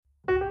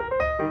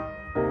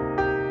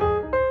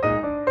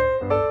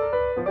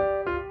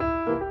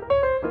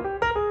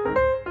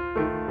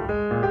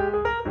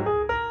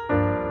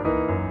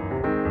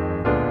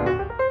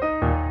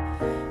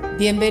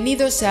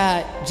Bienvenidos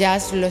a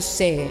Jazz Lo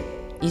Sé,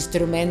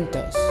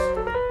 Instrumentos,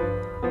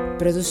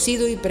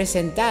 producido y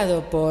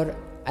presentado por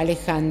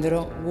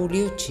Alejandro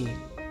Gugliucci.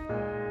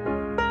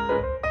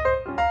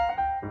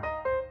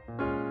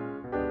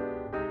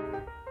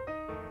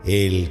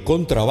 El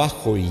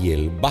contrabajo y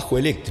el bajo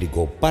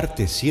eléctrico,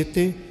 parte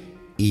 7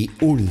 y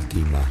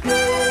última.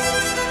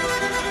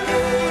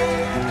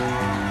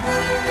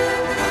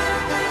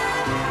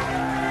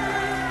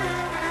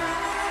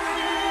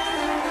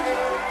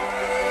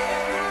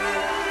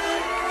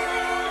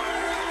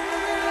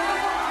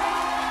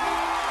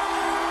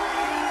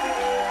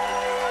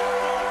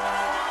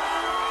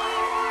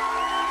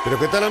 Pero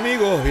 ¿qué tal,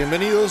 amigos?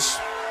 Bienvenidos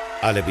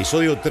al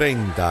episodio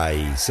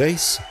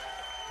 36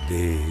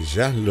 de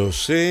Jazz Lo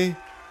Sé,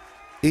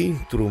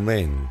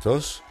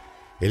 Instrumentos,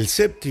 el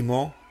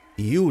séptimo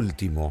y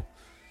último,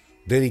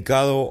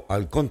 dedicado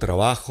al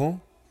contrabajo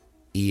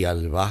y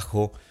al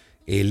bajo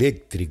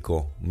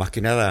eléctrico, más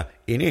que nada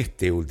en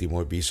este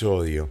último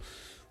episodio.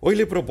 Hoy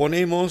le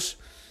proponemos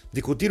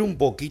discutir un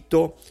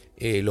poquito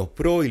los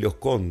pros y los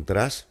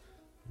contras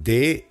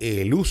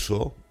del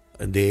uso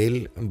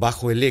del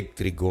bajo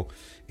eléctrico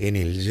en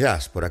el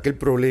jazz, por aquel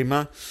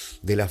problema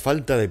de la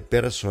falta de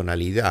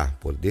personalidad,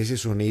 de ese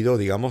sonido,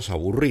 digamos,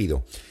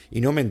 aburrido.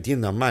 Y no me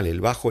entiendan mal, el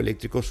bajo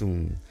eléctrico es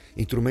un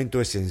instrumento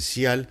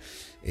esencial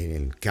en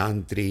el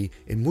country,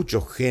 en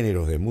muchos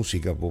géneros de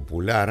música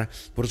popular,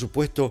 por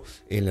supuesto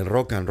en el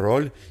rock and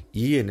roll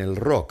y en el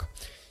rock.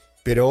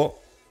 Pero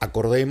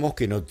acordemos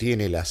que no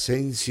tiene la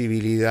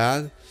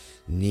sensibilidad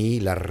ni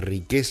la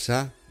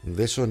riqueza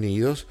de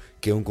sonidos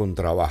que un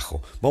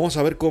contrabajo. Vamos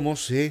a ver cómo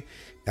se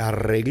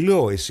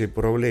arregló ese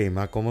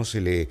problema, cómo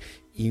se le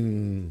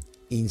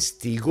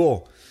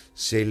instigó,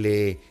 se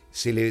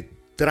le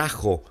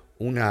trajo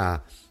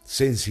una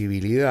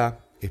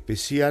sensibilidad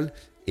especial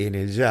en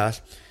el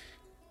jazz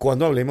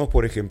cuando hablemos,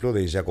 por ejemplo,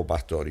 de Jaco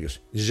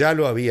Pastorius. Ya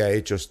lo había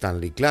hecho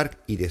Stanley Clarke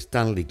y de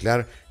Stanley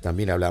Clarke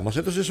también hablamos.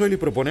 Entonces hoy le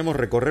proponemos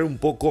recorrer un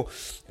poco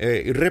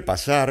y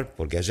repasar,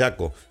 porque a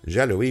Jaco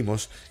ya lo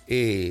vimos,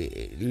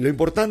 lo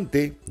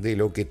importante de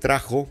lo que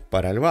trajo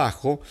para el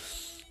bajo,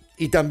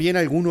 y también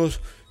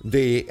algunos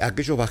de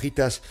aquellos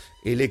bajistas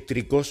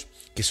eléctricos,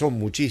 que son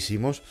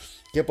muchísimos,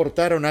 que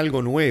aportaron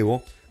algo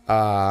nuevo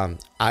al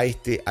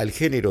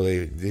género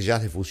de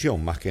jazz de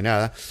fusión, más que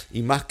nada,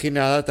 y más que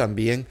nada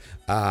también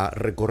a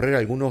recorrer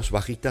algunos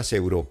bajistas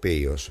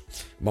europeos.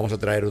 Vamos a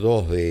traer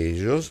dos de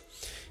ellos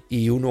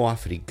y uno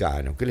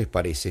africano. ¿Qué les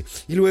parece?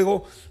 Y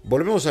luego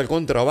volvemos al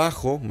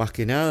contrabajo, más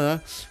que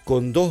nada,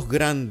 con dos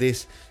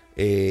grandes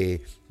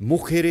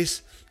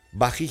mujeres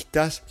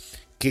bajistas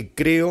que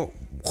creo,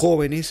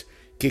 jóvenes,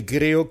 que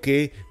creo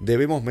que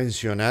debemos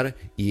mencionar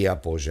y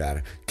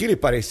apoyar. ¿Qué les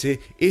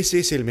parece? Ese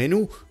es el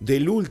menú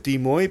del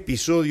último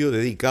episodio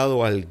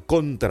dedicado al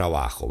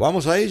contrabajo.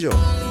 ¿Vamos a ello?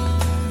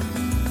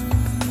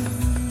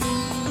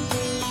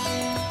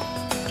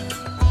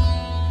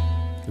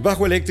 El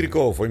bajo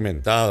eléctrico fue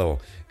inventado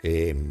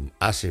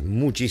hace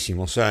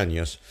muchísimos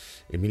años,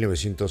 en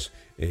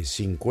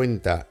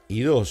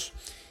 1952,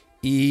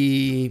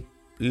 y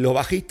los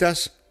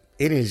bajistas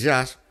en el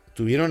jazz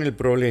tuvieron el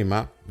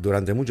problema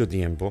durante mucho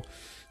tiempo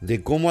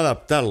de cómo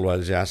adaptarlo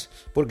al jazz,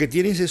 porque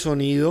tiene ese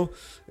sonido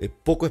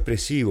poco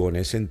expresivo en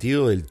el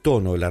sentido del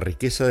tono, la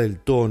riqueza del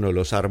tono,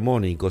 los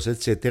armónicos,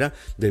 etcétera,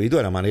 debido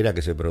a la manera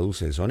que se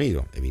produce el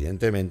sonido.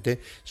 Evidentemente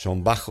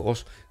son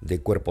bajos de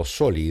cuerpo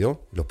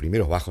sólido, los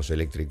primeros bajos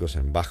eléctricos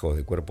en bajos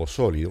de cuerpo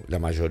sólido, la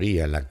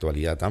mayoría en la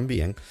actualidad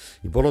también,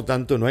 y por lo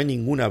tanto no hay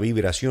ninguna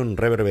vibración,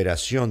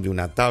 reverberación de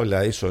una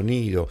tabla de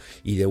sonido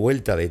y de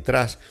vuelta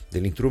detrás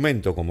del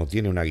instrumento como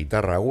tiene una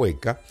guitarra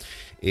hueca,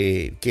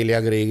 que le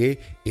agregue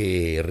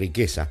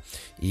riqueza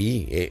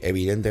y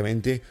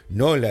evidentemente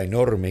no la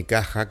enorme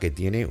caja que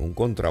tiene un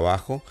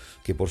contrabajo,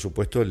 que por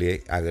supuesto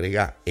le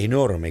agrega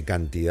enorme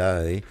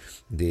cantidad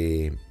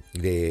de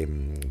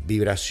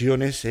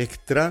vibraciones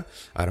extra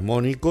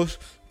armónicos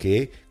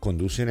que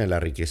conducen a la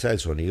riqueza del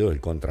sonido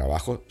del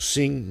contrabajo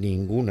sin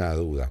ninguna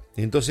duda.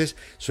 Entonces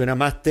suena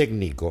más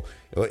técnico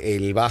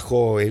el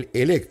bajo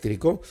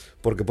eléctrico,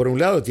 porque por un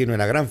lado tiene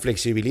una gran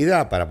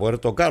flexibilidad para poder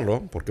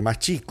tocarlo, porque más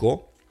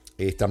chico,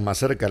 están más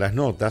cerca las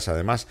notas,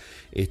 además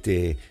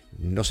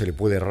no se le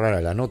puede errar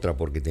a la nota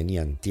porque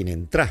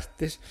tienen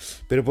trastes,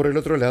 pero por el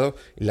otro lado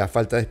la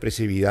falta de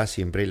expresividad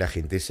siempre la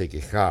gente se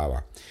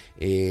quejaba.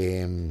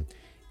 El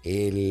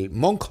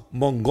Monk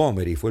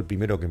Montgomery fue el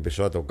primero que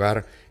empezó a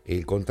tocar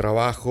el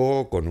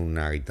contrabajo con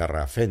una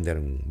guitarra Fender,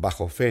 un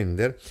bajo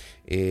Fender,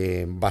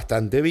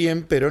 bastante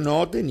bien, pero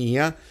no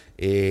tenía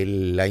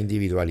la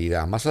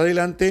individualidad. Más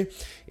adelante,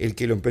 el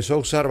que lo empezó a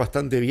usar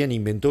bastante bien,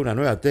 inventó una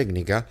nueva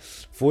técnica,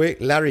 fue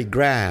Larry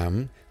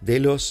Graham de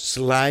los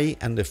Sly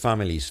and the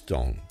Family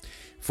Stone.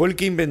 Fue el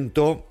que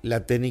inventó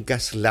la técnica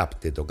slap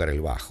de tocar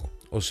el bajo.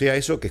 O sea,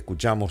 eso que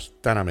escuchamos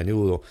tan a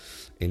menudo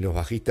en los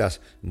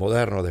bajistas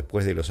modernos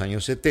después de los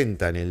años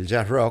 70 en el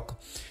jazz rock,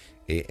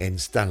 en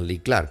Stanley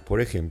Clarke, por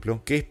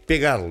ejemplo, que es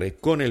pegarle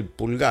con el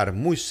pulgar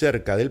muy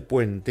cerca del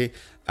puente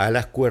a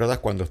las cuerdas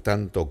cuando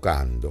están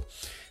tocando.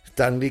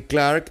 Stanley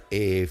Clarke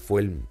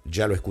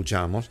ya lo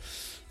escuchamos,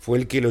 fue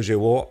el que lo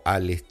llevó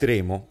al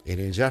extremo en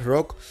el jazz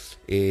rock,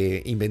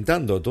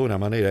 inventando toda una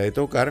manera de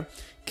tocar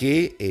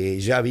que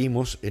ya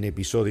vimos en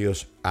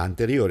episodios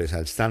anteriores,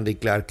 al Stanley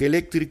Clarke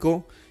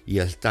eléctrico y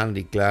al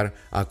Stanley Clarke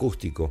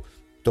acústico.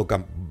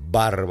 Tocan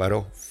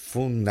bárbaro,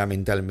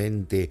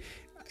 fundamentalmente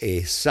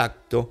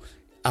exacto,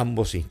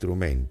 ambos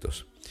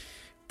instrumentos,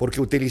 porque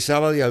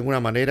utilizaba de alguna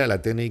manera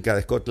la técnica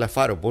de Scott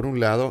LaFaro por un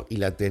lado y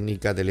la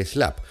técnica del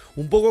slap.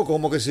 Un poco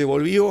como que se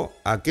volvió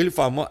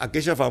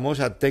aquella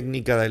famosa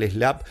técnica del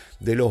slap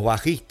de los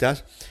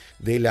bajistas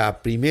de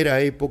la primera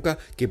época,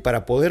 que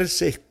para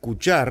poderse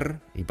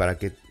escuchar y para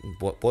que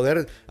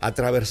poder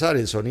atravesar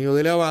el sonido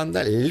de la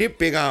banda, le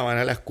pegaban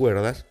a las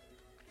cuerdas,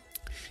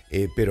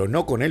 pero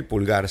no con el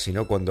pulgar,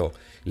 sino cuando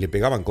le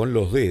pegaban con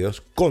los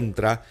dedos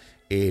contra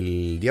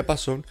el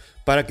diapasón,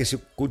 para que se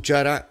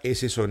escuchara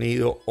ese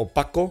sonido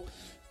opaco,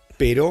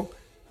 pero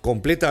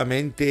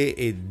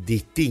completamente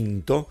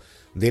distinto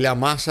de la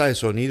masa de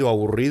sonido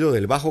aburrido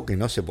del bajo, que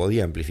no se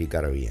podía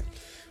amplificar bien.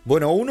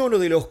 Bueno, uno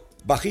de los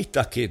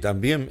bajistas que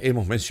también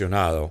hemos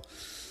mencionado,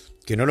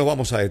 que no nos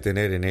vamos a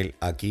detener en él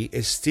aquí,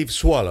 es Steve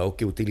Swallow,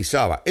 que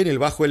utilizaba en el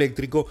bajo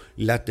eléctrico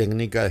la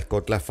técnica de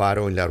Scott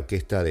LaFaro en la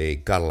orquesta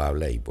de Carla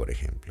Bley, por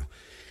ejemplo.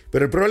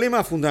 Pero el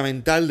problema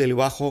fundamental del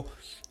bajo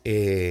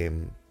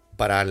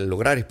para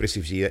lograr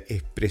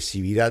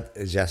expresividad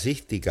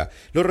jazzística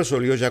lo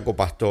resolvió Jaco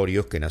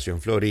Pastorius, que nació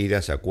en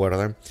Florida, ¿se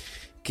acuerdan?,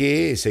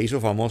 que se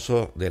hizo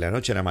famoso de la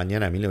noche a la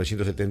mañana en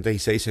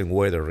 1976 en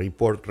Weather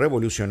Report,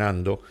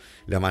 revolucionando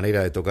la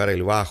manera de tocar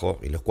el bajo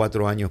en los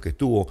 4 años que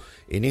estuvo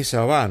en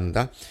esa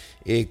banda,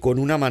 con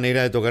una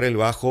manera de tocar el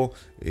bajo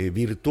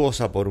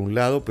virtuosa por un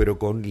lado, pero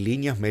con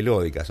líneas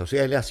melódicas. O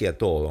sea, él hacía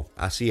todo,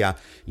 hacía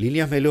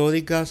líneas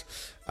melódicas,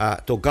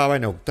 tocaba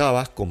en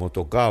octavas como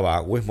tocaba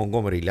Wes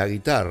Montgomery la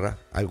guitarra,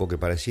 algo que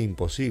parecía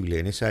imposible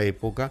en esa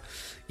época,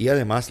 y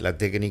además la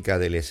técnica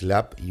del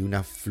slap y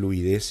una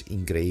fluidez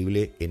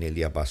increíble en el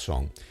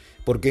diapasón,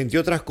 porque entre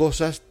otras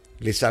cosas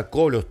le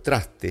sacó los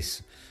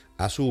trastes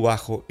a su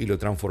bajo y lo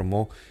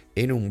transformó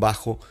en un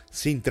bajo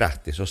sin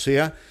trastes, o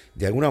sea,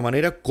 de alguna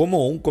manera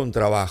como un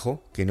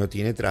contrabajo que no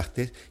tiene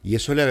trastes, y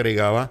eso le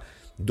agregaba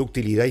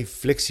ductilidad y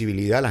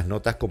flexibilidad a las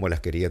notas como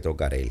las quería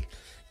tocar él.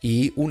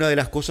 Y una de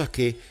las cosas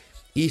que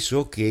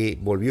hizo que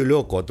volvió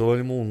loco a todo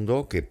el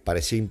mundo, que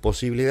parecía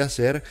imposible de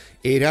hacer,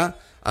 era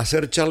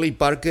hacer Charlie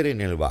Parker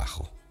en el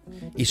bajo.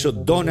 Hizo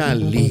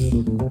Donald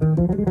Lee.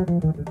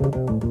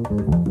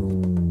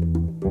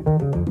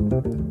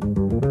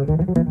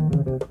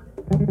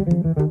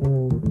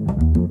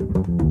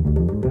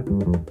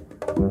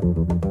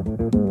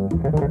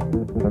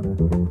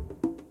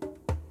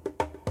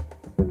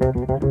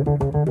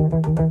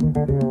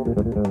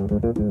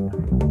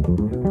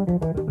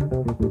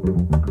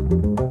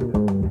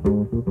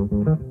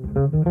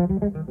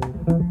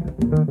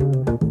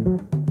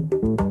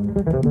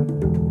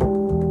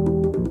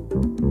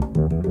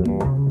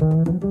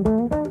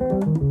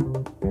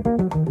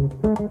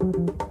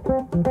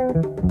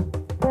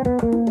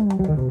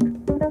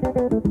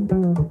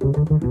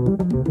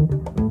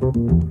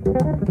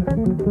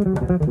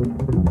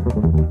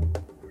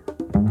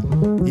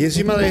 Y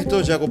encima de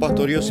esto, Jaco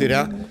Pastorius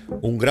era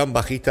un gran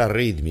bajista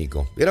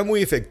rítmico. Era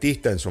muy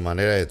efectista en su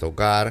manera de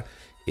tocar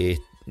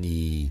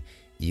y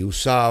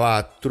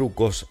usaba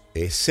trucos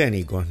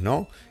escénicos,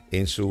 ¿no?,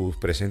 en sus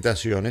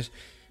presentaciones,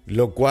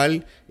 lo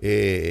cual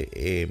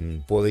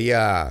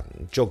podía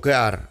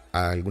chocar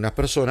a algunas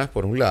personas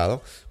por un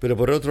lado, pero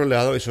por otro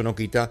lado eso no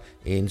quita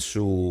en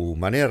su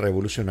manera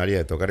revolucionaria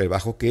de tocar el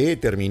bajo, que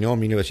terminó en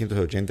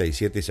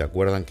 1987, ¿se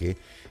acuerdan que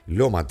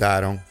lo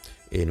mataron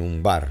en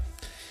un bar?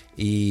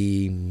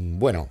 Y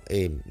bueno,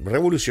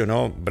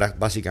 revolucionó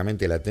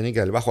básicamente la técnica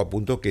del bajo, a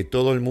punto que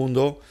todo el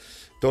mundo,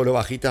 todos los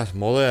bajistas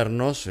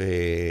modernos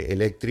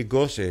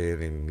eléctricos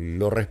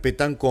lo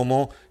respetan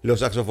como los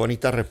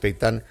saxofonistas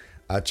respetan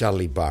a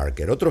Charlie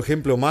Parker. Otro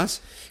ejemplo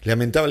más,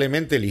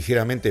 lamentablemente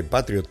ligeramente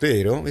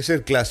patriotero, es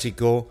el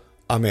clásico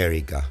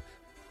America,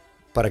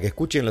 para que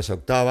escuchen las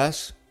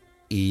octavas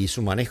y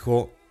su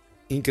manejo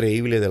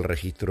increíble del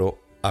registro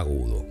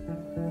agudo.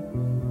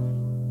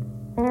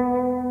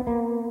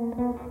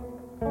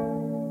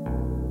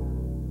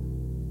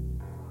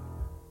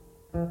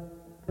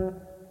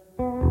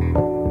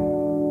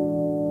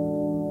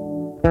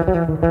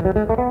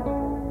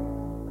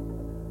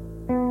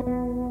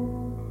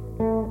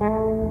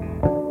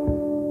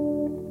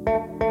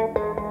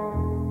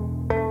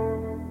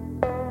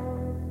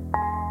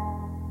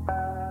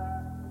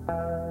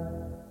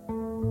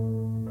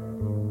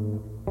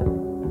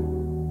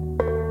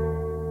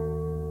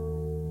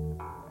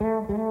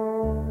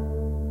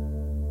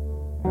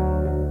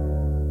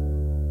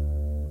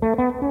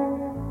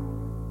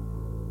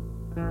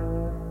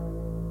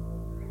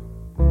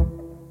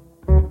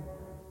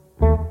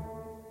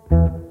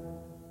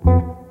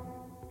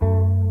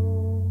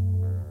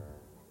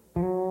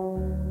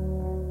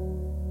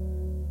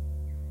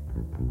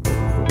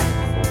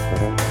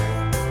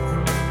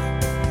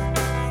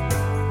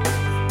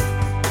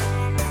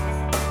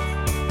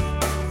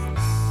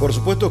 Por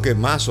supuesto que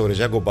más sobre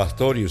Jaco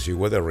Pastorius y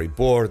Weather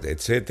Report,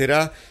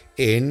 etc.,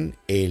 en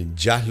el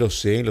Jazz Lo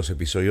Sé, en los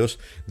episodios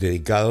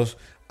dedicados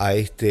a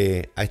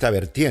esta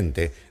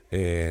vertiente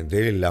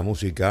de la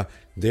música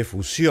de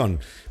fusión.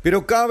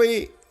 Pero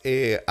cabe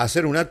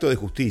hacer un acto de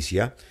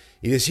justicia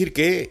y decir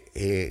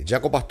que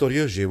Jaco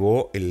Pastorius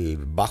llevó el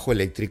bajo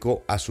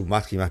eléctrico a su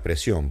máxima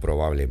expresión,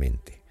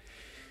 probablemente.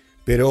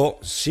 Pero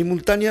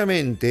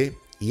simultáneamente,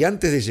 y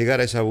antes de llegar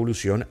a esa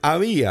evolución,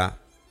 había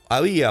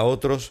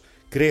otros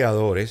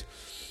creadores.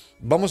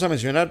 Vamos a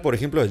mencionar, por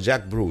ejemplo, a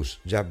Jack Bruce.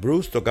 Jack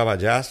Bruce tocaba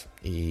jazz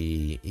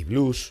y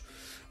blues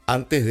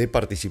antes de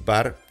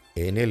participar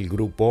en el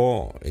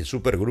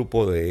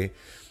supergrupo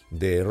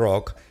de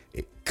rock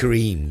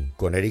Cream,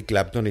 con Eric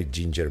Clapton y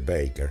Ginger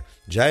Baker.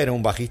 Ya era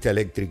un bajista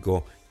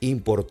eléctrico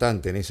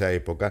importante en esa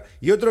época.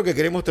 Y otro que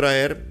queremos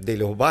traer, de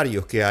los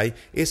varios que hay,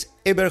 es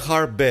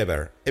Eberhard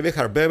Weber.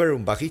 Eberhard Weber,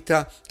 un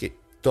bajista que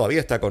todavía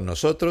está con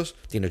nosotros,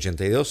 tiene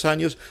 82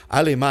 años,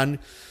 alemán,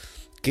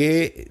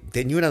 que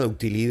tenía una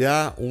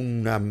ductilidad,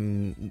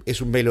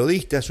 es un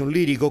melodista, es un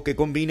lírico que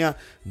combina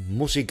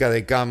música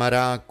de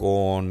cámara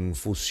con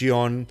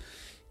fusión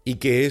y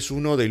que es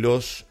uno de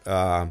los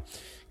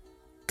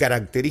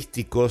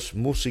característicos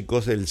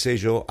músicos del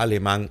sello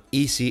alemán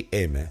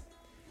ECM.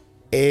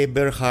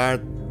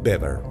 Eberhard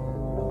Weber.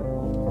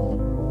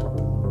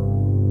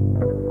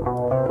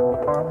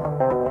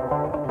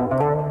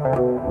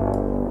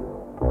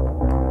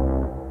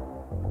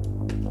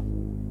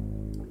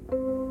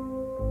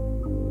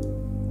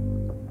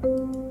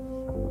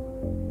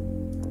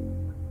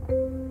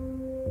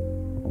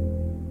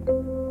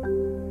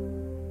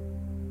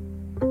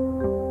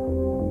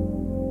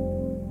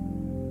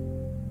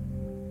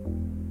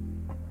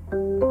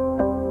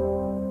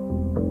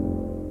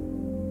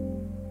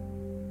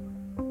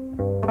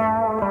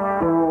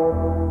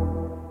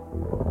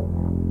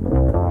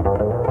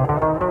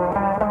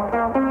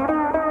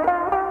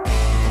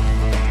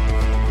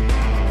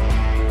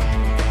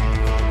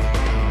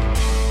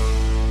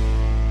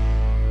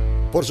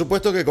 Por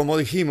supuesto que, como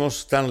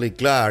dijimos, Stanley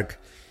Clarke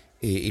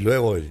y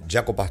luego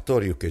Jaco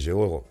Pastorius, que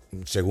llevó,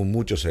 según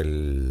muchos,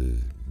 el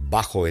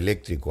bajo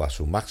eléctrico a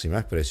su máxima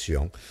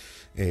expresión,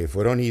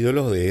 fueron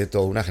ídolos de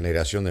toda una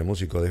generación de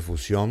músicos de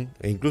fusión,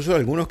 e incluso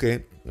algunos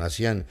que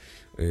hacían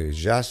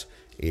jazz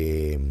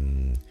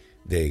de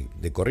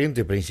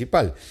corriente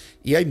principal.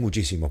 Y hay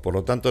muchísimos, por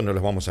lo tanto no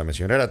los vamos a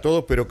mencionar a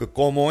todos, pero que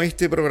como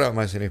este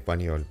programa es en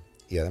español,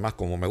 y además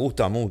como me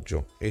gusta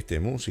mucho este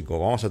músico,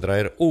 vamos a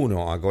traer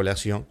uno a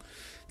colación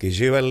que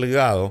lleva el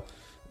legado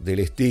del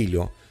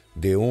estilo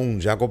de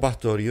un Jaco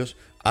Pastorius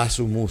a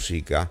su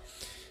música.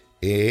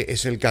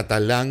 Es el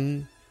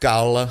catalán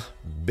Carles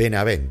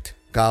Benavent.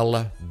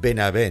 Carles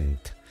Benavent,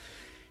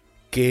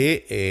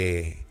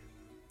 que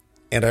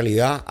en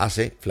realidad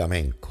hace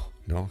flamenco,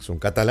 ¿no? Es un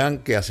catalán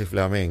que hace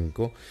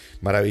flamenco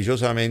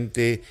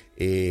maravillosamente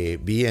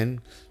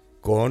bien,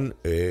 con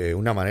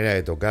una manera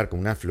de tocar, con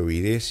una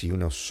fluidez y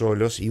unos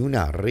solos y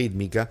una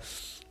rítmica,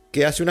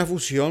 que hace una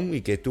fusión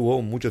y que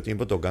estuvo mucho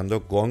tiempo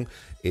tocando con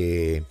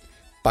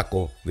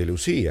Paco de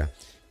Lucía,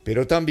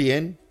 pero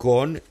también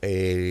con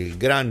el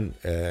gran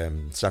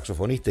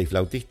saxofonista y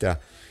flautista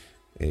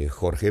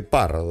Jorge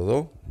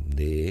Pardo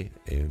de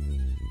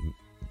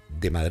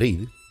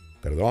Madrid,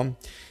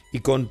 y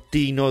con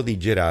Tino Di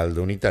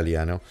Geraldo, un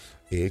italiano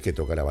que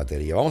toca la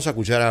batería. Vamos a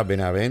escuchar a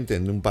Benavent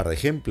en un par de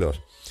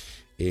ejemplos.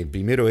 El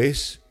primero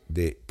es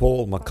de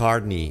Paul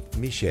McCartney,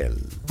 Michelle.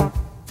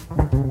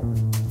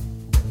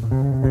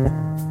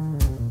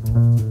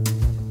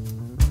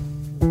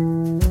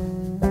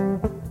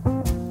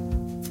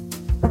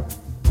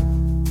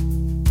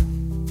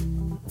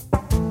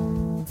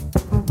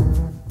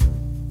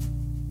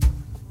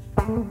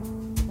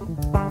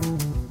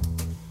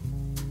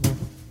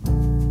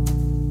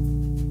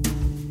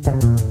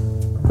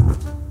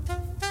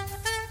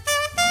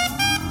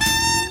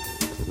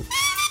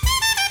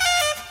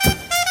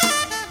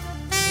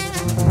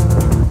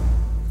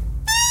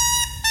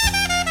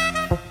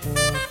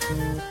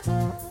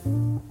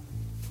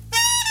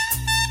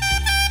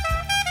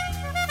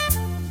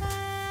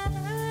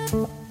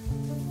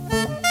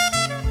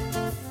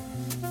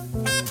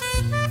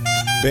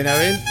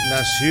 Benavent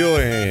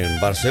nació en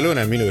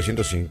Barcelona en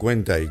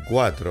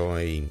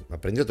 1954 y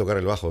aprendió a tocar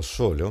el bajo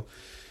solo,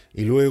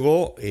 y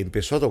luego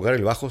empezó a tocar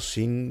el bajo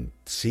sin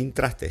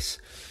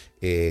trastes,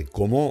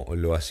 como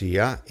lo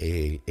hacía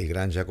el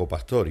gran Jaco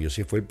Pastorius.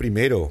 Y fue el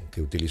primero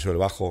que utilizó el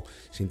bajo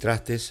sin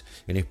trastes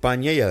en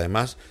España, y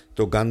además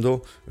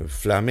tocando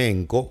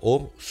flamenco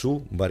o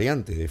su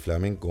variante de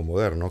flamenco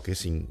moderno, que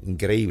es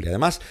increíble.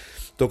 Además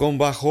toca un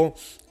bajo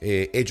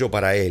hecho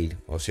para él,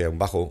 o sea, un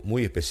bajo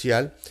muy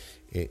especial.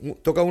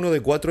 Toca uno de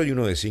 4 y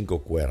uno de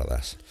 5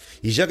 cuerdas.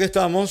 Y ya que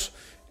estamos,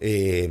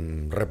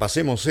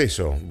 repasemos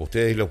eso.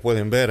 Ustedes lo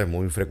pueden ver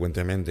muy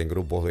frecuentemente en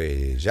grupos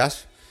de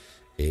jazz,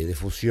 de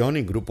fusión,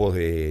 en grupos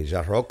de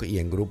jazz rock y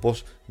en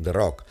grupos de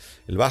rock.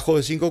 El bajo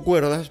de 5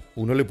 cuerdas,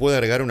 uno le puede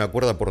agregar una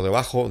cuerda por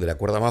debajo de la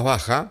cuerda más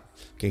baja,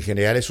 que en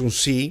general es un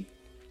si,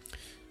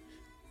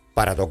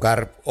 para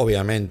tocar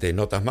obviamente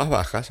notas más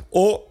bajas,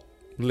 o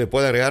le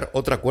puede agregar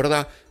otra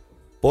cuerda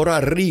por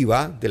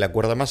arriba de la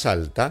cuerda más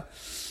alta,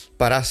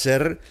 para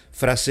hacer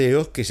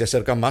fraseos que se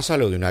acercan más a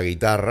lo de una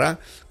guitarra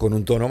con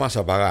un tono más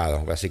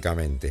apagado,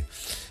 básicamente.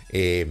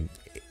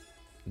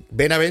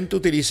 Benavent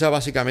utiliza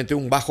básicamente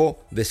un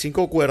bajo de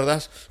 5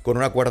 cuerdas con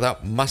una cuerda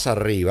más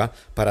arriba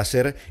para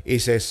hacer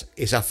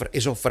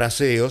esos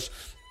fraseos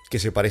que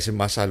se parecen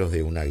más a los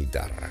de una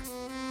guitarra.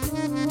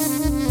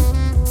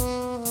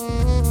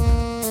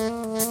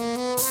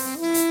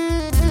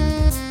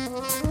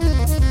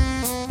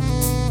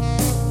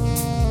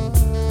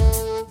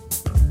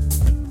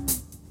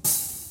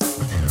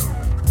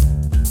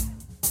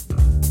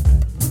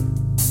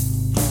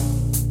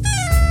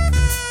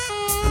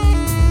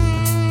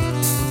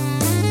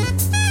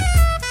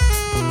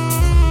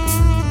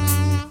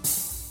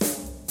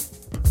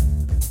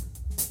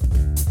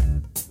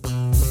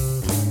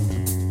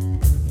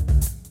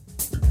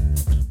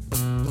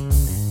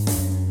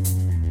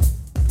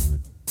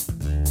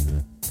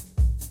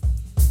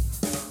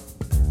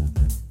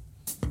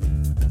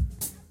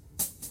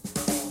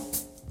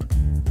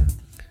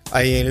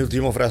 Ahí en el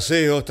último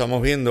fraseo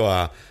estamos viendo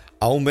a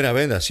un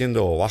Benavent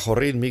haciendo bajo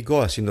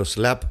rítmico, haciendo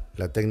slap,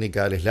 la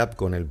técnica del slap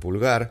con el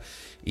pulgar.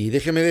 Y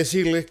déjenme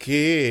decirles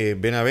que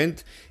Benavent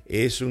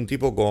es un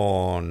tipo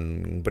con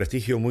un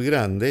prestigio muy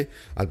grande,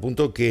 al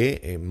punto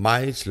que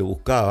Miles lo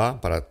buscaba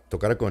para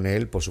tocar con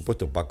él, por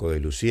supuesto Paco de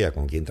Lucía,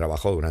 con quien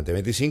trabajó durante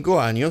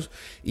 25 años,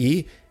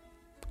 y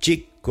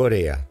Chick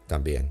Corea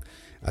también.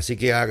 Así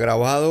que ha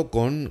grabado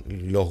con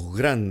los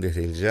grandes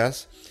del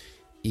jazz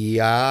y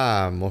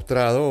ha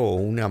mostrado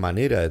una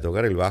manera de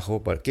tocar el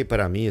bajo que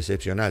para mí es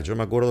excepcional. Yo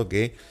me acuerdo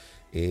que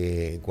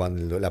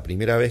cuando la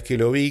primera vez que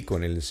lo vi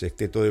con el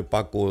sexteto de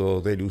Paco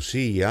de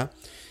Lucía,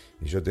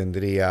 yo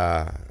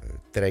tendría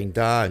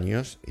 30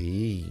 años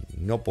y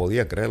no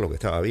podía creer lo que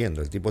estaba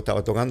viendo. El tipo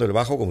estaba tocando el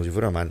bajo como si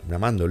fuera una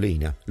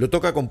mandolina. Lo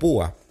toca con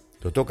púa.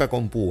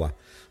 O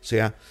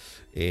sea,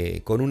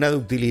 con una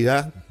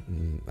ductilidad,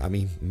 a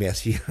mí me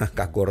hacía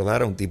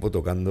acordar a un tipo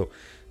tocando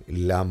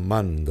la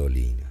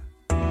mandolina.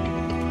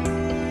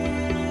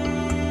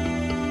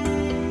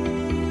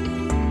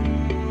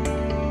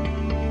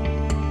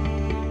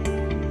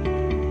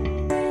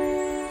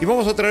 Y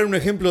vamos a traer un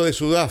ejemplo de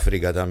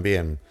Sudáfrica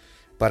también,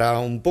 para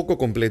un poco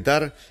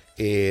completar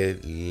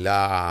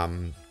la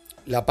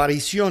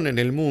aparición en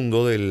el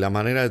mundo de la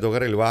manera de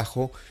tocar el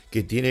bajo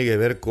que tiene que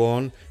ver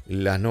con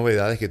las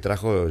novedades que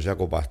trajo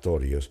Jaco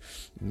Pastorius.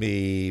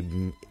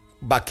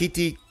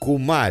 Bakiti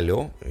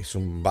Kumalo es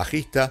un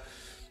bajista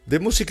de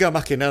música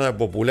más que nada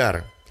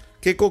popular,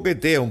 que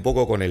coquetea un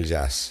poco con el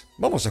jazz.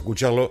 Vamos a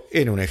escucharlo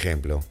en un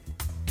ejemplo.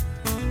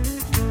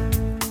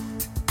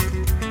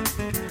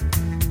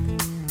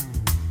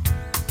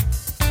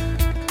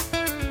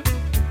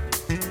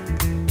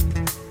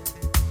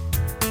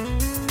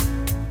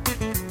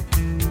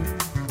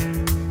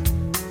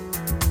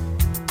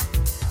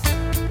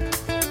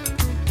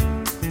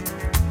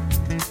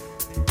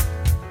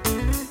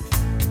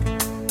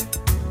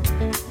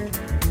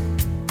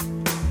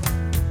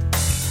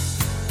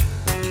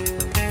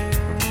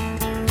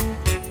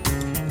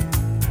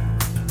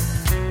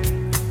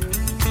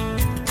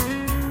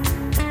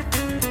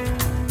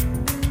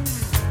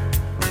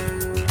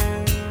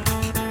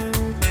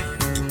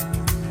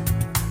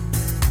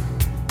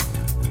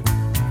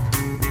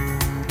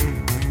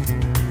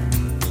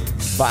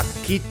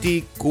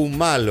 Bakiti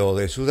Kumalo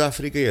de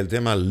Sudáfrica y el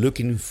tema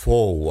Looking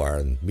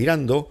Forward,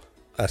 mirando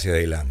hacia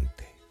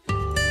adelante.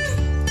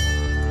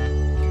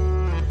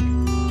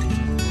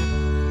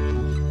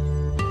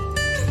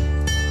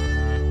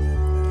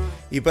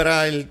 Y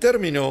para el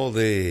término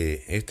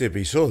de este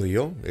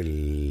episodio,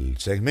 el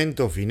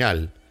segmento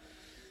final,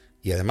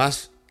 y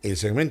además el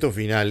segmento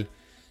final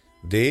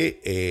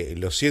de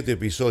los 7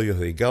 episodios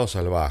dedicados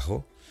al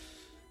bajo,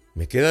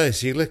 me queda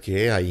decirles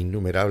que hay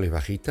innumerables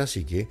bajistas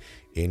y que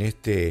en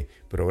este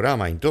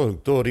programa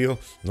introductorio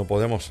no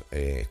podemos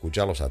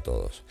escucharlos a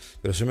todos.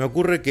 Pero se me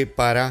ocurre que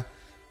para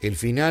el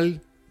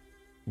final,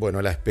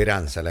 bueno, la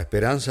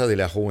esperanza de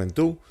la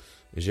juventud,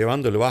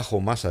 llevando el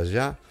bajo más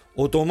allá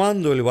o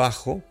tomando el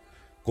bajo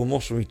como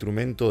su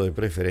instrumento de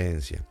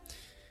preferencia.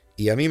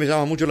 Y a mí me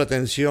llama mucho la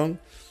atención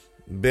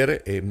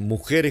ver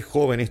mujeres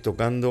jóvenes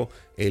tocando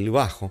el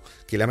bajo,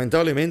 que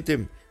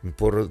lamentablemente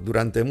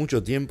durante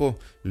mucho tiempo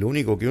lo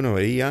único que uno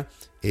veía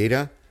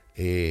era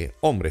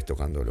hombres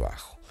tocando el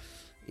bajo.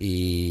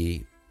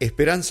 Y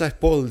Esperanza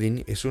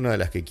Spalding es una de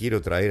las que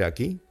quiero traer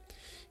aquí,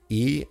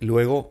 y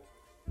luego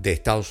de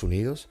Estados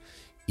Unidos,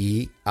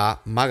 y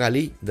a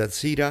Magalí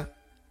Datsira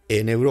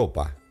en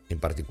Europa, en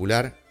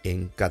particular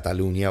en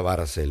Cataluña,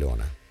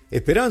 Barcelona.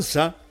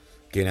 Esperanza,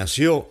 que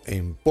nació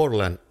en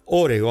Portland,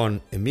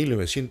 Oregón, en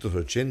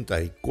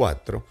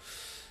 1984,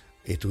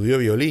 estudió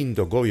violín,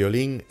 tocó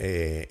violín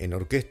en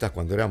orquestas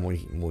cuando era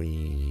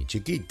muy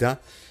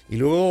chiquita, y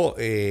luego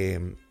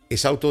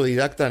es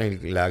autodidacta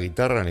en la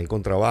guitarra, en el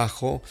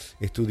contrabajo,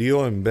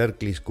 estudió en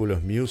Berklee School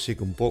of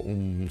Music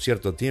un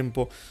cierto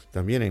tiempo,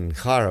 también en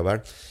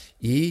Harvard,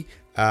 y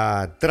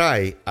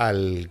trae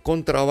al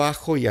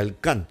contrabajo y al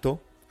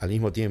canto al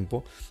mismo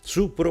tiempo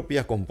sus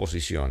propias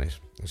composiciones.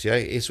 O sea,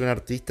 es una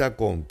artista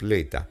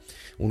completa.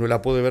 Uno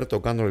la puede ver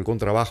tocando el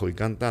contrabajo y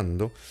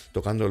cantando,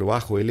 tocando el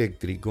bajo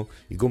eléctrico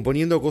y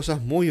componiendo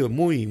cosas muy,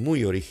 muy,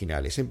 muy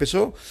originales.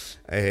 Empezó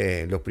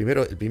el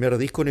primer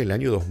disco en el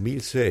año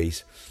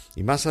 2006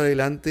 y más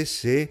adelante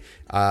se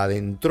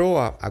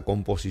adentró a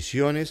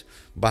composiciones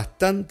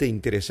bastante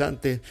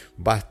interesantes,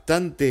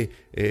 bastante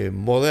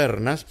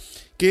modernas,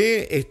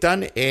 que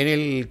están en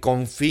el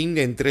confín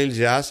entre el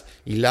jazz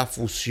y la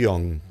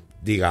fusión,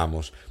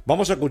 digamos.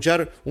 Vamos a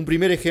escuchar un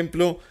primer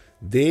ejemplo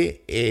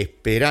de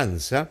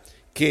Esperanza,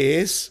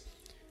 que es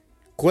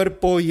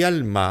Cuerpo y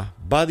Alma,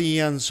 Body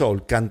and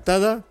Soul,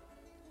 cantada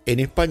en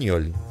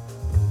español.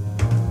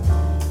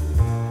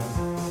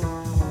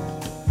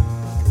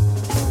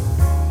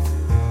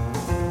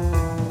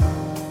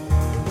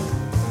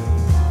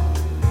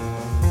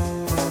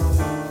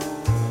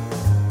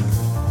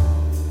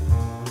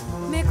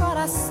 Mi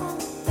corazón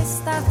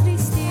está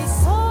triste y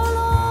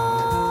solo.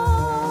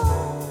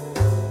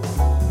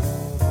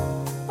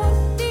 Por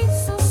ti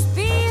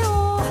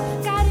suspiro,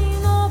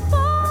 cariño,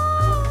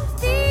 por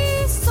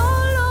ti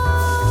solo.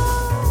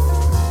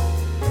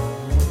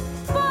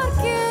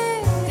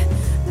 Porque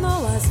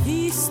no has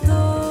visto.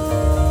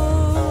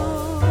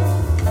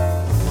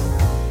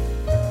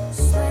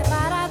 Soy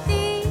para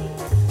ti,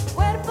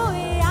 cuerpo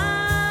y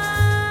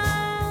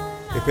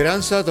alma.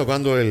 Esperanza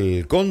tocando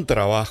el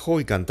contrabajo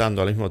y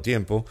cantando al mismo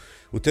tiempo.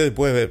 Ustedes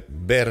pueden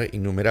ver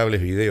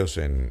innumerables videos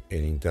en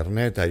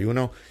internet. Hay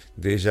uno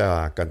de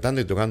ella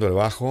cantando y tocando el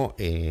bajo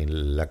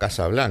en la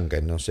Casa Blanca,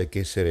 en no sé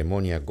qué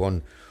ceremonia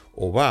con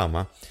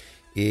Obama.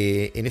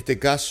 En este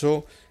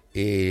caso,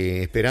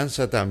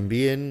 Esperanza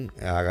también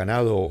ha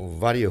ganado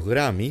varios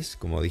Grammys,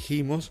 como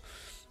dijimos,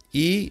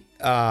 y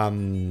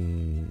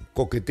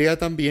coquetea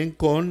también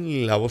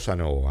con la bossa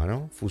nova,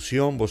 ¿no?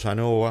 Fusión, bossa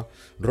nova,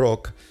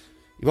 rock.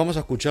 Y vamos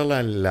a escucharla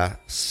en la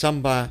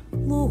Samba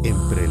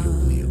en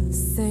Preludio.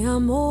 Sem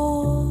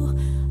amor,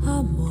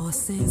 amor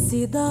sem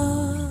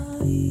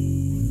cidade.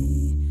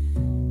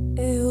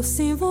 Eu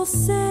sem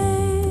você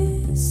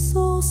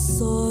sou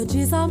só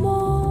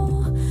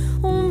desamor.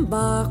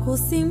 Barco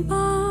sem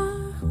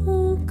par,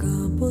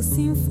 campo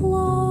sem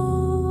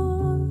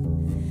flor.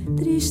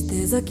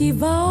 Tristeza que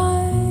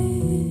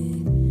vai,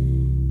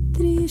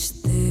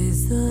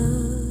 tristeza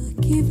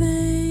que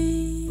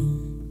vem.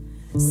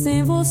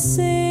 Sem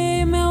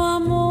você, meu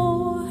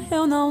amor,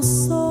 eu não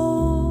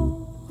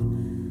sou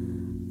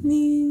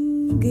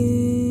ninguém.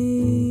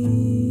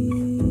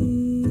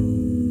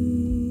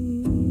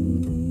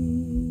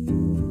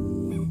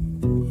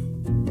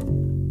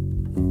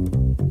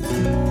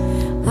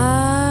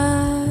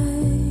 Ai,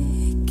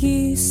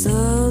 que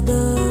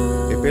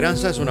saudade.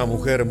 Esperanza es una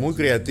mujer muy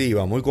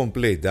creativa, muy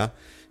completa,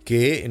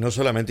 que no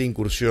solamente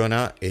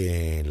incursiona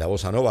en la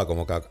bossa nova,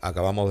 como que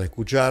acabamos de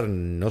escuchar,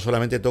 no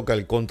solamente toca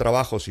el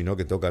contrabajo, sino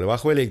que toca el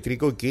bajo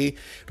eléctrico y que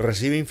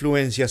recibe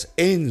influencias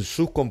en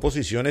sus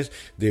composiciones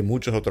de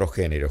muchos otros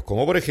géneros,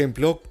 como por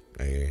ejemplo,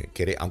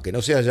 aunque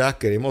no sea jazz,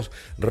 queremos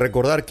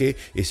recordar que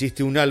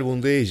existe un álbum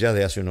de ella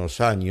de hace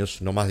unos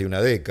años, no más de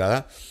una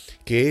década,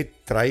 que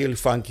trae el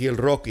funk y el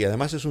rock, y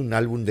además es un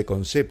álbum de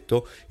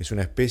concepto, es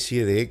una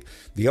especie de,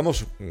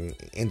 digamos,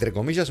 entre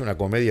comillas, una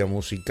comedia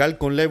musical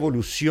con la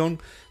evolución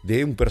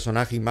de un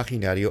personaje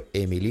imaginario,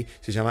 Emily.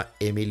 Se llama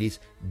Emily's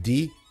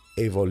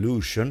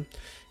De-Evolution,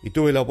 y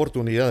tuve la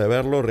oportunidad de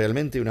verlo,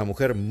 realmente una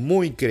mujer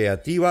muy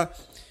creativa.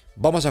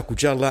 Vamos a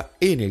escucharla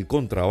en el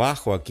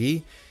contrabajo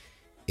aquí,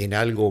 en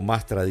algo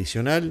más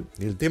tradicional.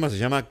 El tema se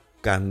llama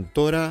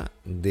Cantora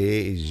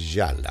de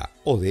Yala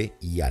o de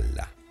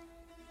Yala.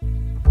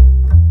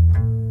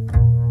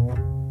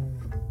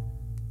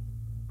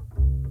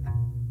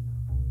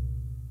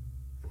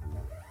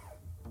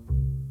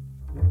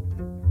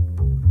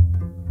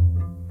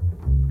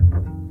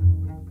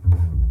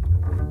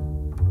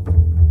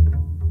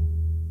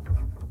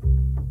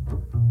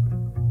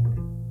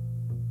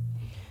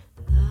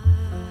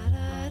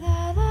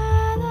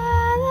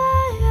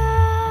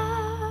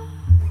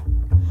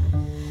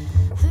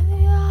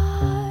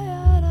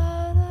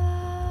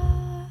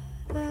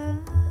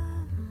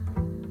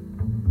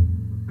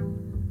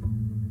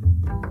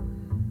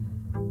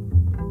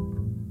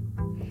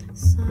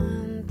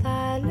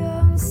 Santa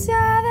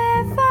Lucia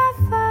de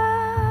Fafá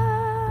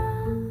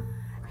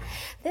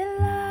de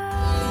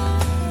la...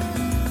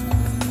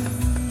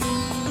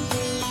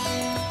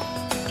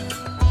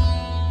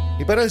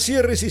 Y para el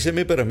cierre, si se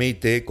me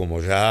permite,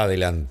 como ya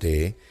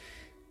adelanté,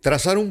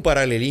 trazar un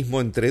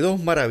paralelismo entre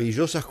dos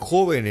maravillosas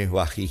jóvenes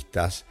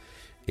bajistas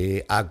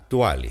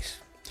actuales.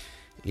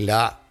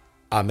 La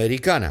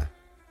americana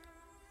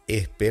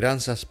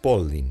Esperanza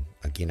Spalding,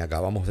 a quien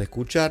acabamos de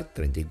escuchar,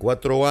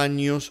 34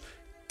 años,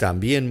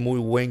 también muy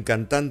buen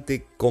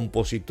cantante,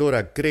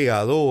 compositora,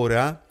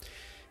 creadora,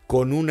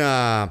 con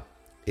una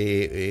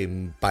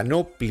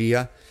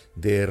panoplia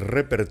de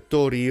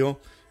repertorio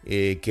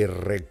que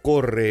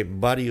recorre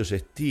varios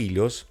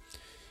estilos.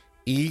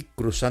 y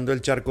cruzando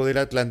el charco del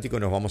Atlántico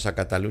nos vamos a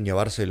Cataluña,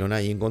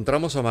 Barcelona, y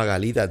encontramos a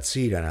Magalí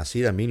Datsira,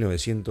 nacida en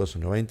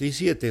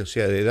 1997, o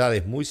sea, de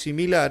edades muy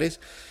similares.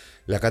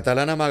 La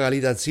catalana Magalí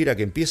Datsira,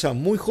 que empieza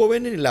muy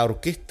joven en la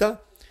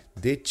orquesta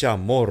de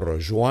Chamorro.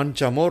 Joan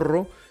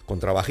Chamorro,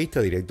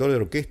 contrabajista, director de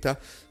orquesta,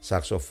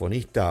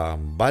 saxofonista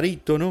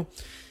barítono,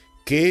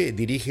 que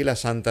dirige la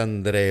Sant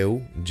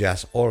Andreu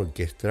Jazz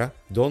Orchestra,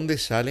 donde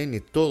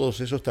salen todos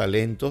esos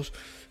talentos,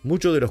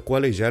 muchos de los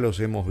cuales ya los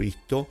hemos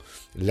visto,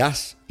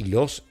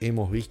 los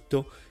hemos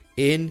visto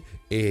en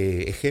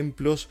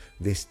ejemplos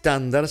de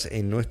estándares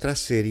en nuestra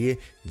serie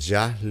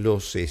Jazz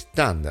Los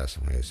Estándares.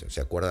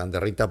 ¿Se acuerdan de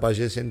Rita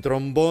Payés en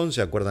trombón?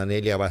 ¿Se acuerdan de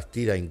Elia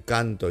Bastida en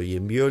canto y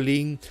en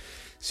violín?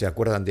 ¿Se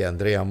acuerdan de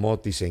Andrea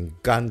Motis en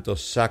canto,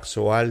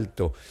 saxo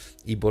alto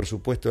y por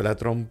supuesto la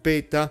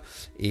trompeta?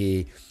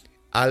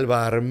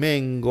 Alba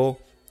Armengo,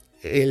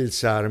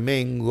 Elsa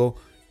Armengo,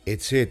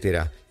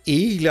 etcétera.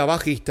 Y la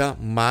bajista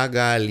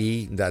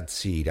Magalí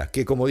Datsira,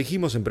 que como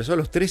dijimos empezó a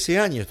los 13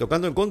 años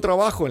tocando el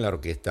contrabajo en la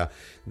orquesta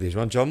de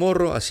Joan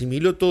Chamorro,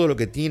 asimiló todo lo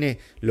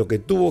que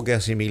tuvo que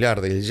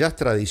asimilar del jazz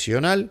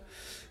tradicional,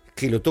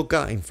 que lo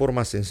toca en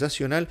forma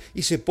sensacional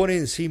y se pone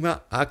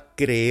encima a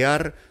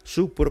crear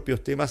sus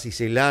propios temas y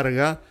se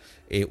larga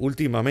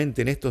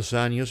últimamente en estos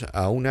años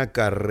a una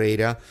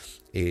carrera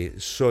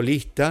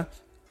solista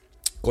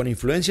con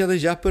influencias de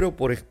jazz, pero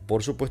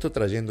por supuesto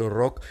trayendo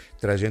rock,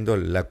 trayendo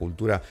la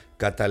cultura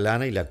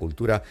catalana y la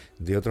cultura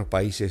de otros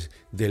países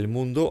del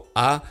mundo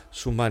a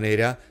su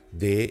manera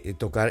de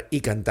tocar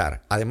y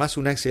cantar. Además,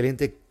 una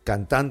excelente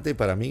cantante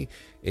para mí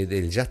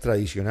del jazz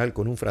tradicional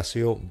con un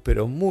fraseo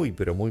pero muy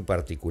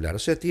particular. O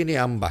sea, tiene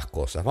ambas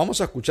cosas. Vamos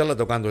a escucharla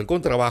tocando el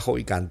contrabajo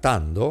y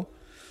cantando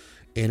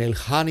en el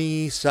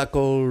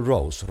Honeysuckle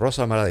Rose,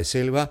 Rosa Mara de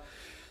Selva,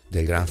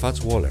 del gran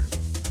Fats Waller.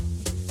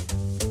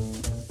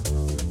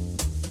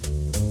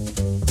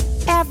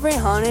 Every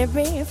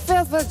honeybee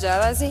feels with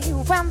jealousy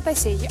when they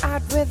see you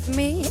out with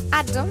me.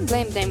 I don't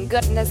blame them,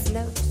 goodness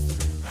knows.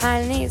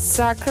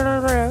 Honeysuckle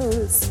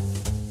rose.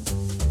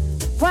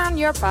 When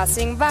you're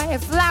passing by,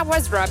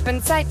 flowers drop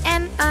inside,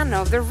 and I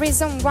know the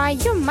reason why.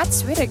 You're much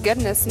sweeter,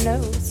 goodness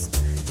knows.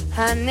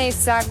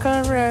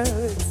 Honeysuckle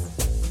rose.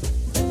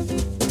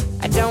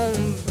 I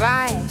don't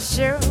buy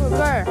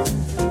sugar.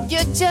 You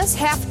just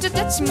have to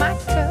touch my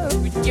cup.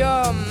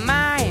 You're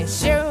my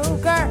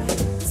sugar.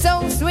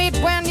 So sweet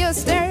when you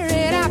stir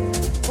it up.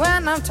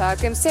 When I'm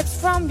talking sips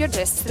from your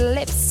distant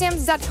lips,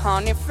 seems that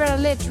honey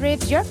fairly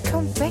treat your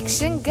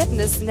complexion,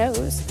 goodness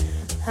knows.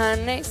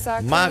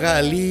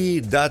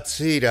 Magalí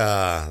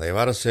Datsira, de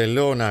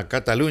Barcelona,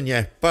 Cataluña,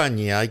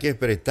 España. Hay que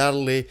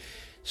prestarle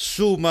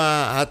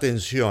suma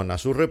atención a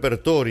su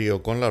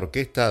repertorio con la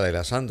orquesta de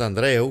la Sant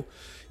Andreu,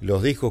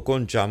 los discos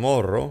con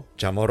Chamorro.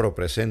 Chamorro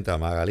presenta a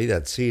Magalí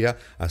Datsira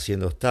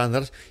haciendo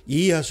estándares,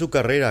 y a su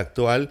carrera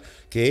actual,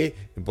 que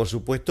por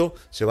supuesto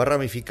se va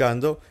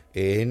ramificando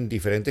en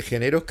diferentes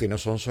géneros que no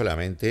son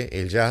solamente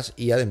el jazz,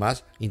 y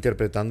además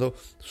interpretando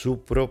sus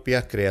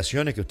propias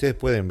creaciones que ustedes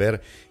pueden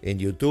ver en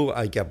YouTube.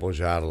 Hay que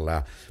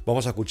apoyarla.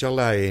 Vamos a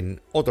escucharla en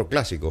otro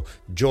clásico,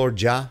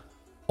 Georgia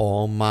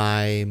on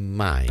My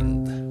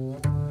Mind.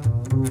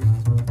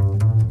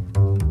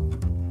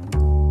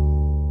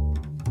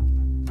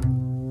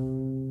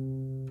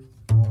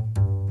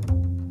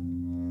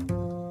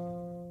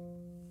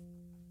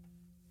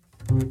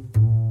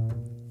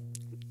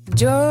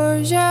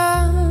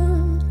 Georgia,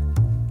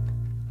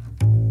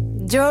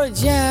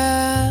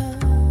 Georgia,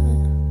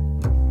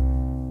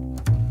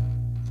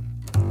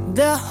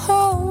 the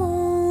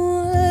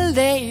whole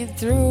day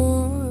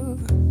through,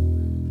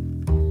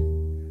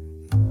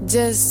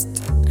 just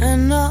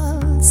an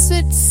old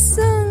sweet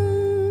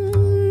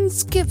song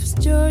skips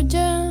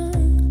Georgia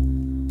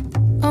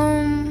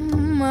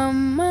on my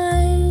mind.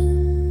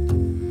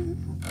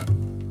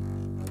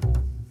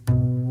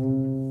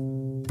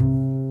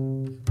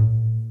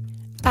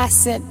 I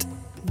said,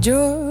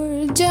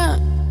 Georgia.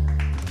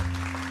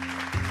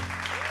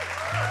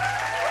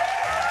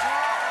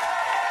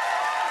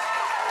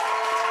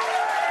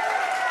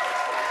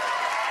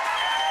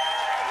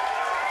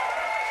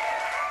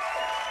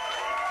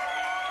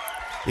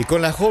 Y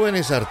con las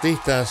jóvenes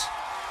artistas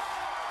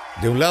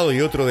de un lado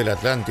y otro del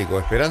Atlántico,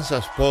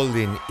 Esperanza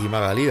Spalding y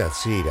Magalí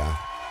Datsira,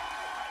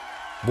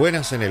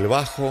 buenas en el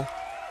bajo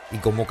y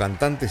como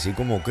cantantes y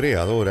como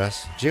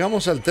creadoras,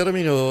 llegamos al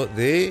término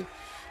de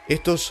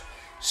estos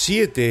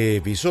 7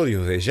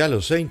 episodios de Ya lo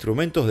sé,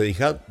 instrumentos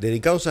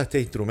dedicados a este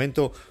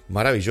instrumento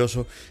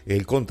maravilloso,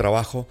 el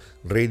contrabajo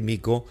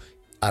rítmico,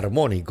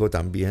 armónico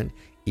también,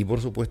 y por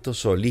supuesto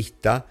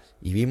solista,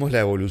 y vimos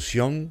la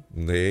evolución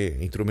de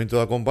instrumento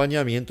de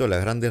acompañamiento,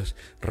 las grandes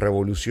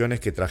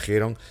revoluciones que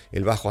trajeron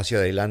el bajo hacia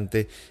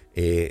adelante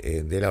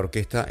de la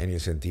orquesta, en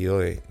el sentido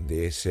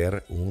de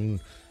ser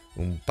un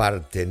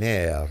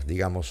partener,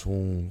 digamos,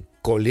 un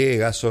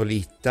colega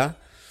solista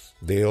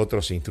de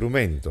otros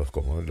instrumentos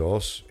como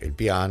el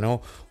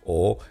piano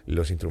o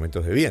los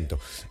instrumentos de viento.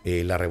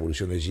 La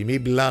revolución de Jimmy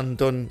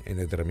Blanton en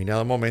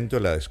determinado momento,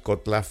 la de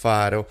Scott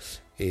LaFaro,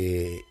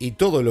 y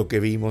todo lo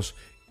que vimos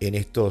en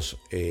estos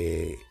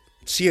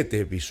 7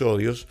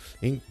 episodios,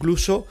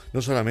 incluso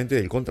no solamente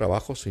del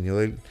contrabajo, sino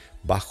del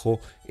bajo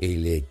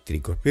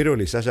eléctrico. Espero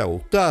les haya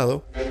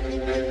gustado.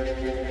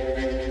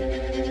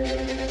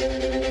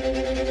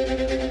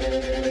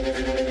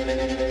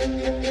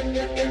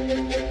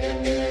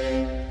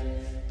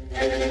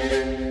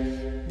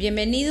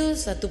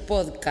 Bienvenidos a tu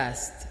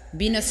podcast,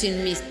 Vino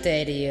sin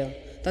Misterio,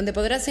 donde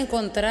podrás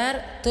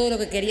encontrar todo lo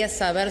que querías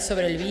saber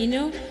sobre el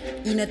vino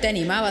y no te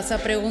animabas a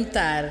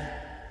preguntar.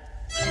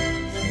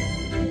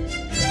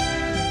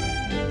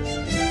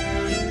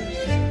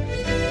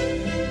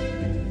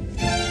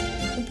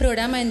 Un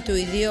programa en tu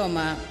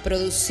idioma,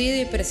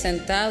 producido y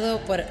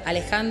presentado por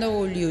Alejandro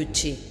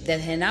Gugliucci,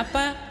 desde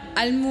Napa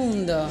al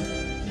mundo.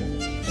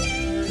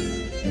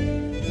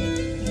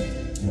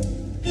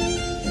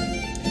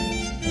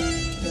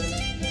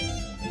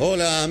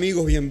 Hola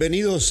amigos,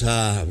 bienvenidos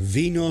a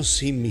Vino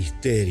sin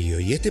Misterio.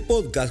 Y este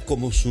podcast,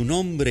 como su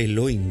nombre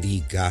lo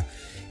indica,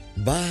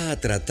 va a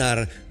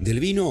tratar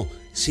del vino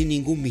sin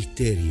ningún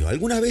misterio.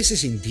 Algunas veces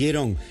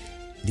sintieron,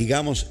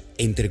 digamos,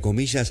 entre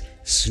comillas,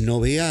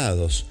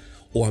 snobeados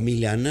o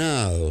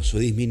amilanados o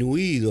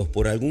disminuidos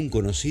por algún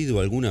conocido,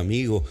 algún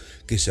amigo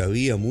que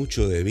sabía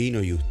mucho de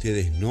vino y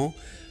ustedes no.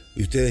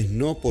 Y ustedes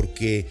no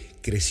porque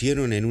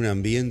crecieron en un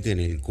ambiente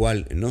en el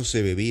cual no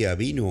se bebía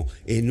vino,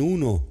 en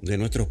uno de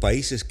nuestros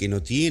países que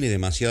no tiene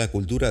demasiada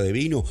cultura de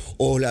vino,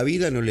 o la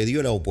vida no le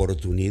dio la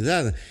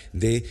oportunidad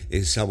de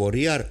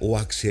saborear o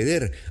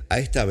acceder a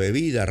esta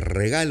bebida,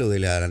 regalo de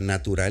la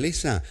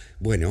naturaleza.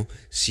 Bueno,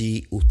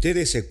 si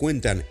ustedes se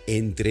cuentan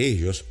entre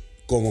ellos,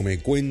 como me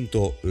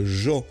cuento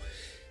yo,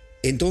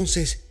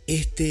 entonces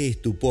este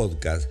es tu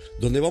podcast,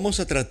 donde vamos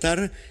a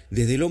tratar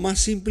desde lo más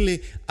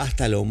simple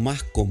hasta lo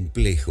más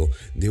complejo,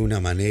 de una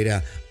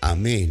manera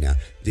amena,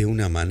 de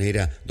una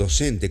manera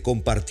docente,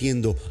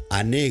 compartiendo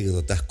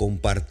anécdotas,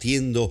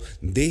 compartiendo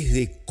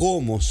desde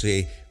cómo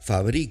se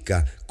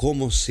fabrica,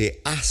 cómo se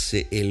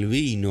hace el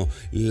vino,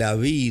 la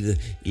vid,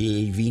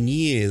 el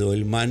viñedo,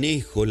 el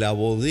manejo, la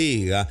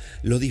bodega,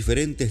 los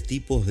diferentes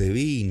tipos de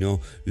vino,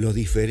 los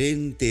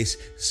diferentes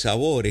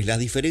sabores, las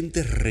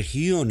diferentes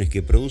regiones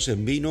que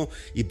producen vino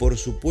y por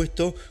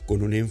supuesto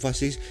con un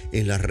énfasis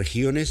en las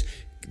regiones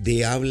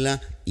de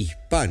habla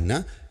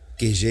hispana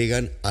que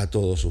llegan a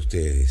todos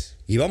ustedes.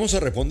 Y vamos a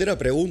responder a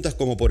preguntas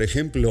como por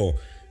ejemplo,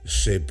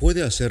 ¿se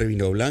puede hacer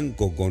vino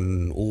blanco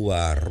con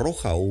uva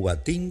roja o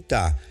uva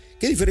tinta?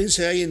 ¿Qué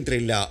diferencia hay entre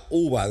la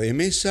uva de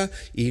mesa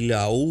y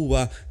la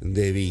uva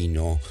de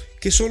vino?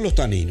 ¿Qué son los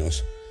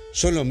taninos?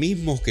 ¿Son los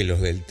mismos que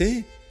los del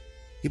té?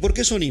 ¿Y por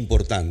qué son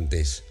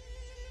importantes?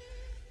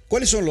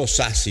 ¿Cuáles son los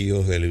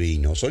ácidos del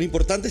vino? ¿Son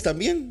importantes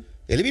también?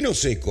 ¿El vino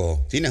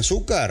seco tiene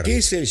azúcar? ¿Qué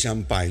es el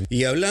champagne?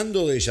 Y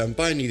hablando de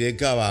champagne y de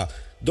cava,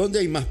 ¿dónde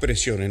hay más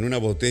presión? ¿En una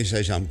botella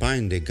de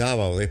champagne, de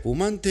cava o de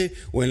espumante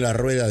o en la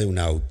rueda de un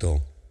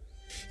auto?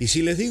 Y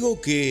si les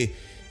digo que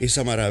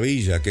esa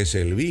maravilla que es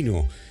el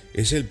vino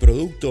es el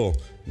producto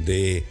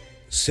de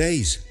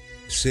 6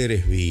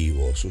 seres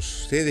vivos,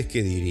 ¿ustedes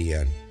qué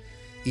dirían?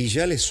 Y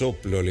ya les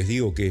soplo, les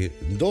digo que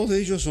 2 de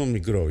ellos son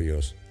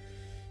microbios,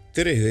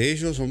 3 de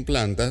ellos son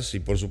plantas y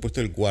por supuesto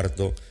el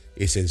cuarto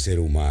es el ser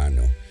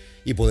humano.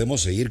 Y podemos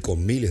seguir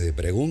con miles de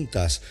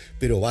preguntas,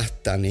 pero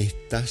bastan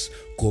estas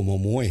como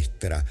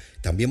muestra.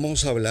 También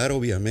vamos a hablar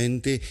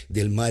obviamente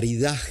del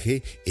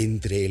maridaje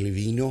entre el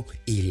vino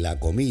y la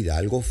comida,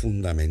 algo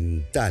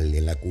fundamental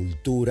en la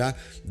cultura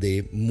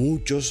de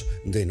muchos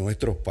de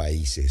nuestros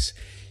países.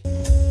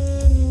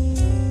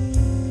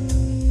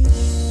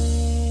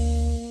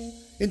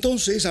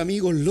 Entonces,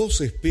 amigos, los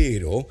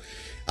espero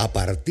a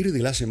partir de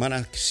la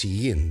semana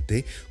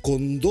siguiente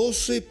con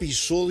 12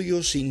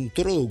 episodios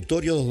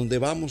introductorios donde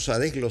vamos a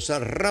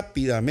desglosar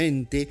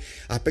rápidamente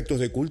aspectos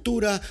de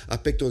cultura,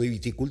 aspectos de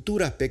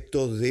viticultura,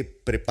 aspectos de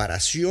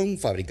preparación,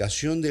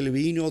 fabricación del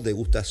vino,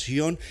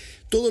 degustación,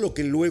 todo lo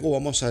que luego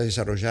vamos a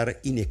desarrollar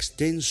in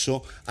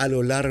extenso a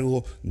lo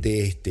largo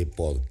de este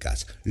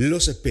podcast.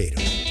 Los espero.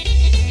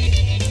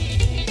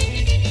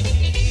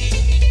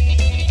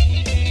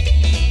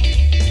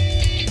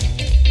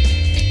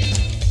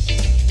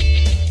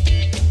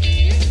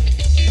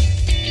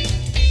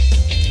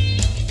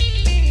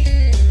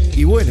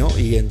 Y bueno,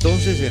 y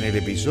entonces en el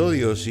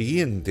episodio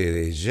siguiente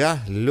de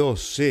Ya lo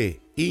sé,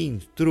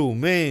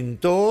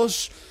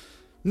 instrumentos,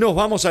 nos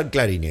vamos al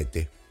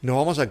clarinete. Nos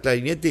vamos al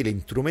clarinete, el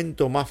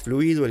instrumento más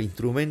fluido, el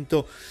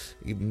instrumento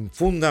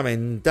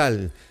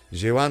fundamental,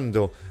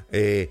 llevando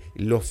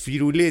los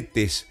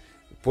firuletes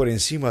por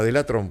encima de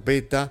la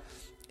trompeta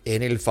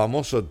en el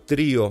famoso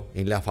trío,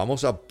 en la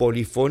famosa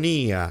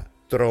polifonía,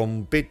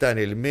 trompeta en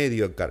el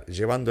medio,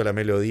 llevando la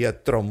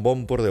melodía,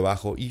 trombón por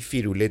debajo y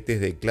firuletes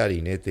de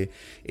clarinete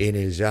en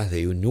el jazz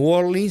de New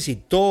Orleans y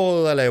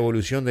toda la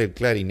evolución del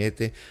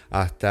clarinete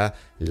hasta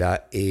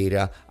la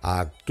era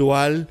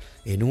actual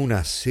en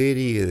una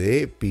serie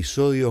de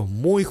episodios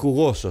muy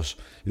jugosos.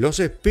 Los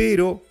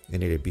espero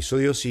en el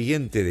episodio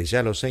siguiente de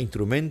Ya lo sé,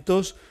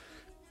 instrumentos,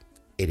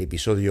 el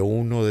episodio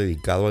 1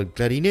 dedicado al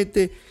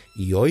clarinete,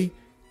 y hoy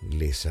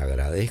les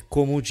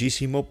agradezco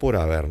muchísimo por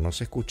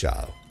habernos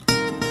escuchado.